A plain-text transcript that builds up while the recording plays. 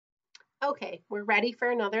Okay, we're ready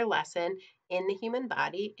for another lesson in the human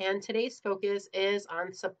body, and today's focus is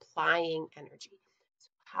on supplying energy. So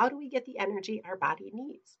how do we get the energy our body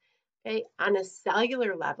needs? Okay, on a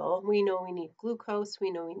cellular level, we know we need glucose,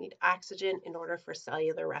 we know we need oxygen in order for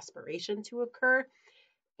cellular respiration to occur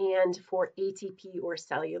and for ATP or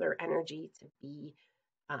cellular energy to be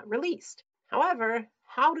released. However,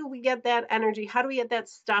 how do we get that energy? How do we get that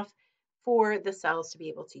stuff for the cells to be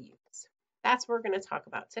able to use? That's what we're going to talk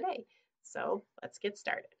about today. So let's get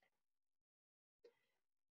started.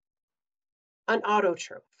 An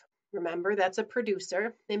autotroph. Remember, that's a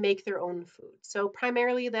producer. They make their own food. So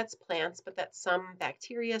primarily that's plants, but that's some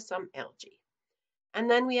bacteria, some algae. And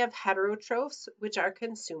then we have heterotrophs, which are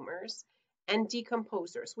consumers, and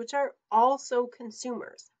decomposers, which are also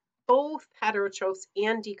consumers. Both heterotrophs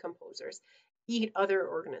and decomposers eat other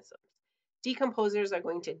organisms. Decomposers are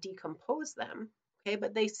going to decompose them, okay,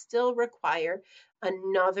 but they still require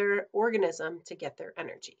another organism to get their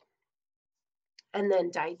energy. And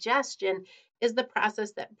then digestion is the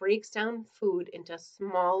process that breaks down food into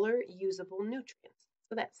smaller usable nutrients.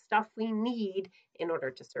 So that's stuff we need in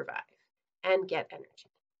order to survive and get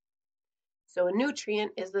energy. So a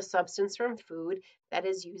nutrient is the substance from food that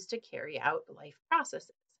is used to carry out life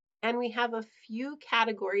processes. And we have a few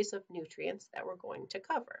categories of nutrients that we're going to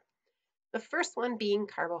cover. The first one being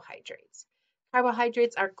carbohydrates.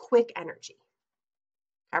 Carbohydrates are quick energy.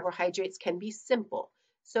 Carbohydrates can be simple.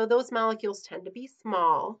 So those molecules tend to be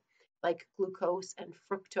small, like glucose and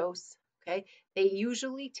fructose. Okay, they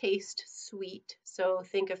usually taste sweet. So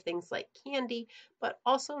think of things like candy, but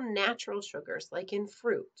also natural sugars like in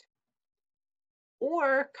fruit.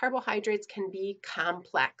 Or carbohydrates can be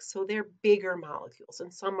complex. So they're bigger molecules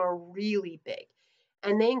and some are really big.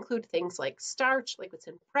 And they include things like starch, like what's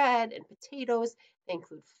in bread and potatoes. They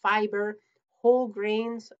include fiber, whole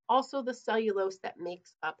grains, also the cellulose that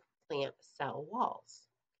makes up plant cell walls.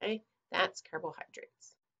 Okay, that's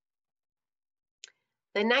carbohydrates.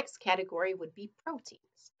 The next category would be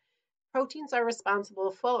proteins. Proteins are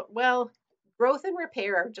responsible for, well, growth and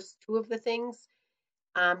repair are just two of the things,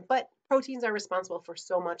 but proteins are responsible for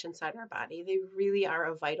so much inside our body. They really are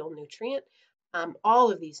a vital nutrient.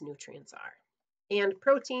 All of these nutrients are. And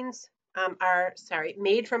proteins are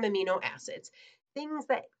made from amino acids. Things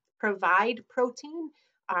that provide protein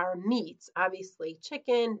are meats, obviously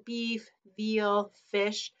chicken, beef, veal,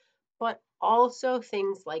 fish, but also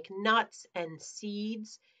things like nuts and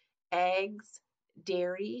seeds, eggs,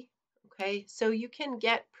 dairy. Okay, so you can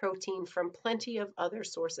get protein from plenty of other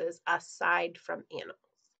sources aside from animals.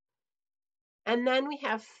 And then we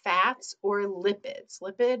have fats or lipids.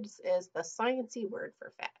 Lipids is the sciencey word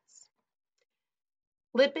for fats.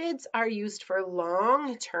 Lipids are used for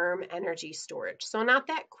long-term energy storage. So not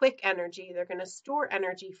that quick energy, they're going to store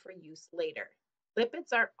energy for use later.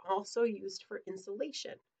 Lipids are also used for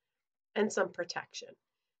insulation and some protection.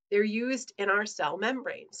 They're used in our cell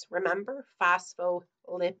membranes. Remember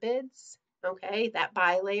phospholipids, okay, that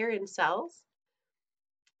bilayer in cells?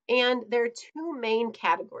 And there are two main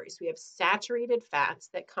categories. We have saturated fats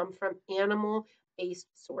that come from animal-based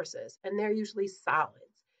sources, and they're usually solids.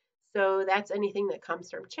 So that's anything that comes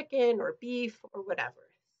from chicken or beef or whatever,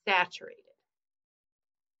 saturated.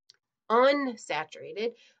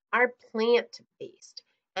 Unsaturated are plant-based,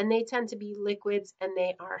 and they tend to be liquids, and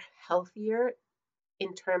they are healthier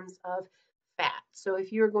in terms of fat. So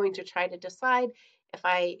if you're going to try to decide if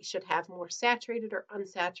I should have more saturated or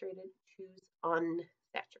unsaturated, choose unsaturated.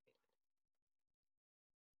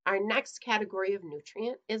 Our next category of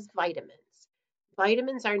nutrient is vitamins.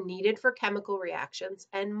 Vitamins are needed for chemical reactions,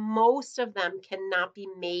 and most of them cannot be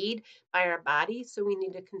made by our body, so we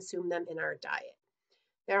need to consume them in our diet.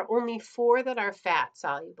 There are only 4 that are fat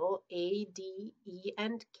soluble, A, D, E,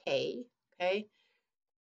 and K. Okay.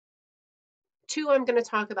 2 I'm going to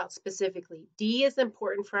talk about specifically. D is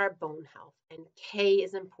important for our bone health, and K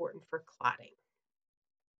is important for clotting.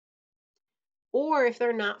 Or if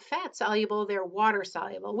they're not fat soluble, they're water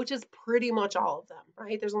soluble, which is pretty much all of them,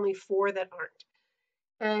 right? There's only 4 that aren't.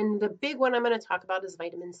 And the big one I'm going to talk about is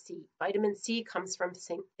vitamin C. Vitamin C comes from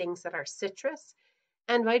things that are citrus,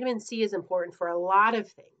 and vitamin C is important for a lot of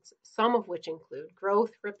things, some of which include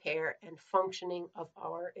growth, repair, and functioning of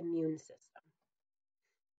our immune system.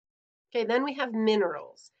 Okay, then we have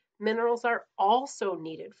minerals. Minerals are also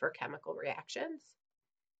needed for chemical reactions.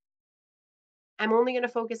 I'm only going to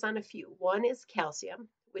focus on a few. One is calcium,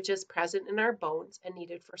 which is present in our bones and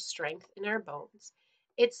needed for strength in our bones.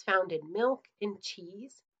 It's found in milk and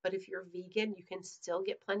cheese, but if you're vegan, you can still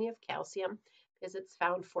get plenty of calcium because it's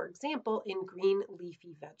found, for example, in green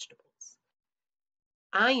leafy vegetables.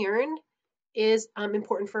 Iron is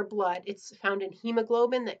important for blood. It's found in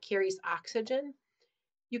hemoglobin that carries oxygen.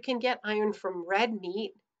 You can get iron from red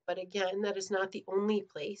meat, but again, that is not the only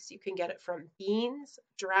place. You can get it from beans,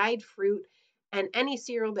 dried fruit, and any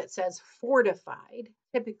cereal that says fortified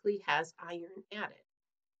typically has iron added.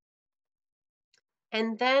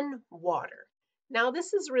 And then water. Now,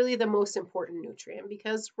 this is really the most important nutrient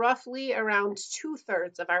because roughly around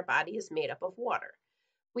 2/3 of our body is made up of water.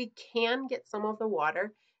 We can get some of the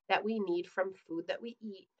water that we need from food that we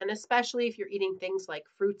eat, and especially if you're eating things like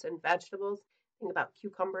fruits and vegetables, think about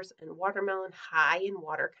cucumbers and watermelon, high in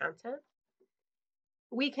water content.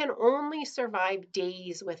 We can only survive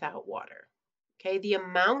days without water. Okay, the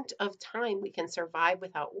amount of time we can survive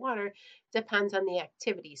without water depends on the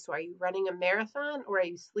activity. So, are you running a marathon or are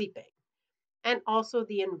you sleeping? And also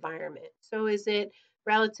the environment. So, is it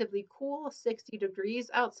relatively cool, 60 degrees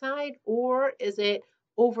outside, or is it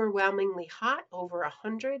overwhelmingly hot, over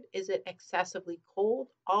 100? Is it excessively cold?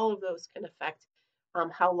 All of those can affect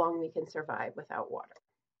how long we can survive without water.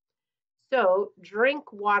 So,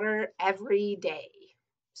 drink water every day.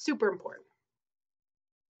 Super important.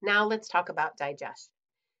 Now let's talk about digestion.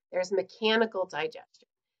 There's mechanical digestion.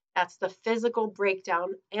 That's the physical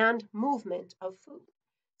breakdown and movement of food.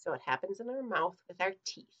 So it happens in our mouth with our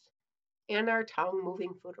teeth and our tongue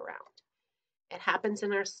moving food around. It happens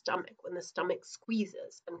in our stomach when the stomach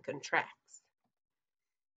squeezes and contracts.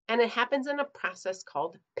 And it happens in a process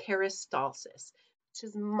called peristalsis, which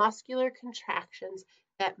is muscular contractions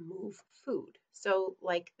that move food. So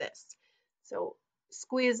like this. So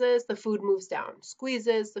squeezes, the food moves down.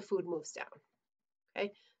 Squeezes, the food moves down.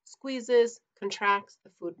 Okay? Squeezes, contracts, the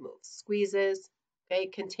food moves. Squeezes, okay,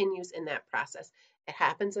 continues in that process. It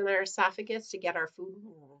happens in our esophagus to get our food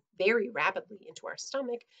very rapidly into our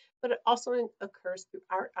stomach, but it also occurs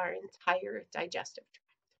throughout our entire digestive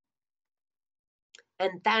tract.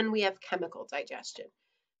 And then we have chemical digestion,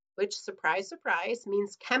 which, surprise, surprise,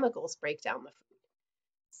 means chemicals break down the food.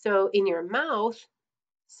 So in your mouth,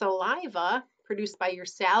 saliva produced by your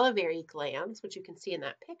salivary glands, which you can see in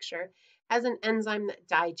that picture, has an enzyme that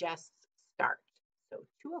digests starch. So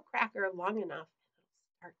chew a cracker long enough, and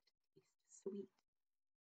it'll start to taste sweet.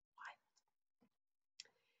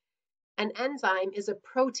 An enzyme is a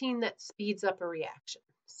protein that speeds up a reaction.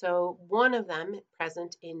 So one of them is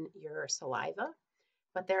present in your saliva,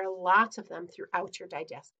 but there are lots of them throughout your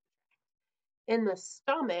digestive tract. In the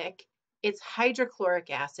stomach, it's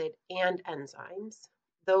hydrochloric acid and enzymes.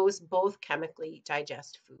 Those both chemically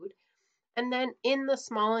digest food. And then in the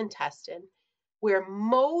small intestine, where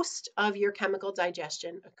most of your chemical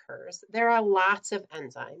digestion occurs, there are lots of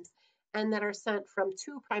enzymes and that are sent from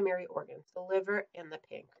two primary organs, the liver and the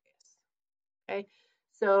pancreas. Okay,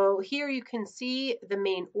 so here you can see the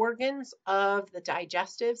main organs of the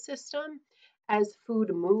digestive system as food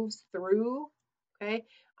moves through. Okay,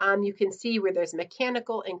 you can see where there's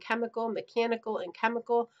mechanical and chemical,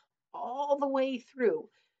 all the way through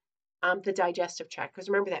the digestive tract. Because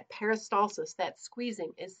remember that peristalsis, that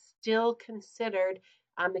squeezing, is still considered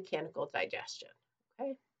mechanical digestion.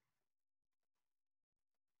 Okay.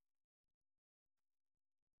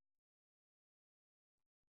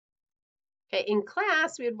 Okay, in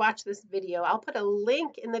class, we would watch this video. I'll put a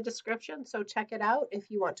link in the description, so check it out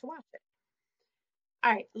if you want to watch it.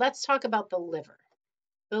 All right, let's talk about the liver.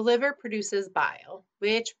 The liver produces bile,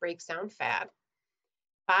 which breaks down fat.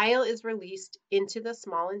 Bile is released into the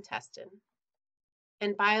small intestine,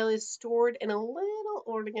 and bile is stored in a little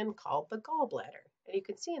organ called the gallbladder. And you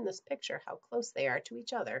can see in this picture how close they are to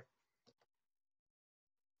each other.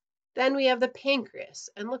 Then we have the pancreas,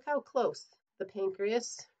 and look how close the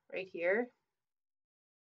pancreas right here.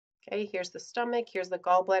 Okay, here's the stomach, here's the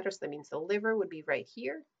gallbladder, so that means the liver would be right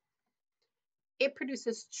here. It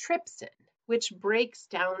produces trypsin, which breaks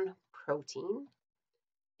down protein.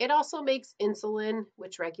 It also makes insulin,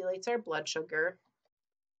 which regulates our blood sugar.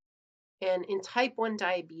 And in type 1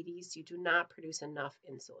 diabetes, you do not produce enough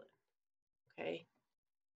insulin. Okay.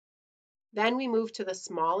 Then we move to the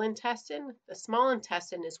small intestine. The small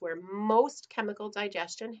intestine is where most chemical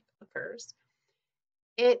digestion occurs.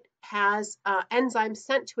 It has enzymes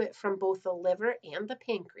sent to it from both the liver and the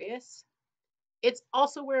pancreas. It's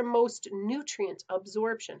also where most nutrient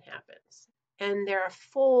absorption happens. And there are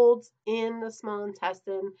folds in the small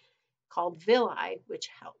intestine called villi, which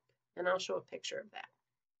help. And I'll show a picture of that.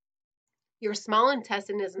 Your small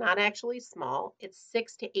intestine is not actually small. It's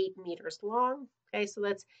 6 to 8 meters long. Okay, so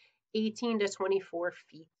that's 18 to 24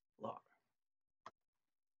 feet long.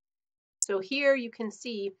 So here you can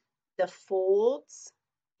see the folds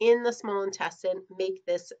in the small intestine make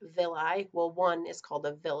this villi. Well, one is called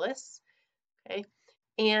a villus, okay?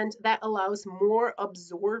 and that allows more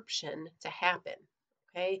absorption to happen,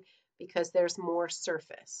 okay, because there's more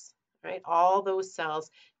surface, right? All those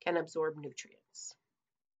cells can absorb nutrients.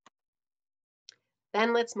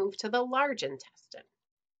 Then let's move to the large intestine.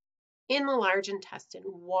 In the large intestine,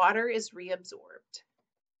 water is reabsorbed.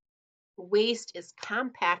 Waste is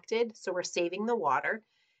compacted, so we're saving the water,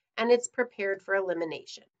 and it's prepared for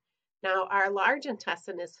elimination. Now, our large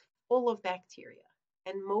intestine is full of bacteria,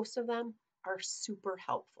 and most of them are super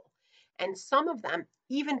helpful. And some of them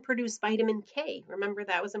even produce vitamin K. Remember,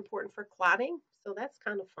 that was important for clotting, so that's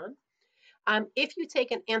kind of fun. If you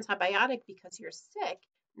take an antibiotic because you're sick,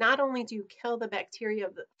 not only do you kill the bacteria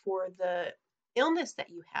for the illness that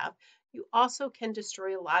you have, you also can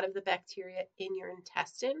destroy a lot of the bacteria in your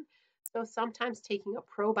intestine. So sometimes taking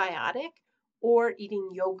a probiotic or eating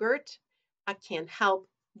yogurt can help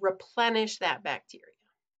replenish that bacteria.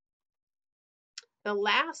 The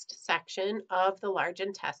last section of the large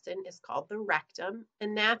intestine is called the rectum,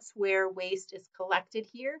 and that's where waste is collected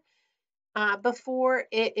here before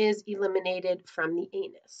it is eliminated from the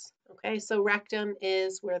anus. Okay, so rectum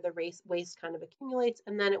is where the waste kind of accumulates,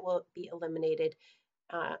 and then it will be eliminated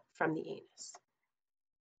from the anus.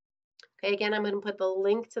 Okay, again, I'm going to put the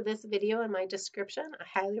link to this video in my description.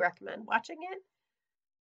 I highly recommend watching it.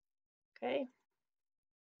 Okay.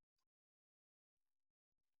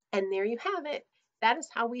 And there you have it. That is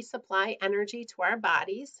how we supply energy to our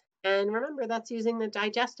bodies. And remember, that's using the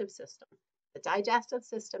digestive system. The digestive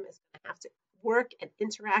system is going to have to work and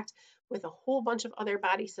interact with a whole bunch of other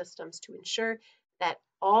body systems to ensure that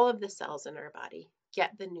all of the cells in our body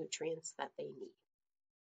get the nutrients that they need.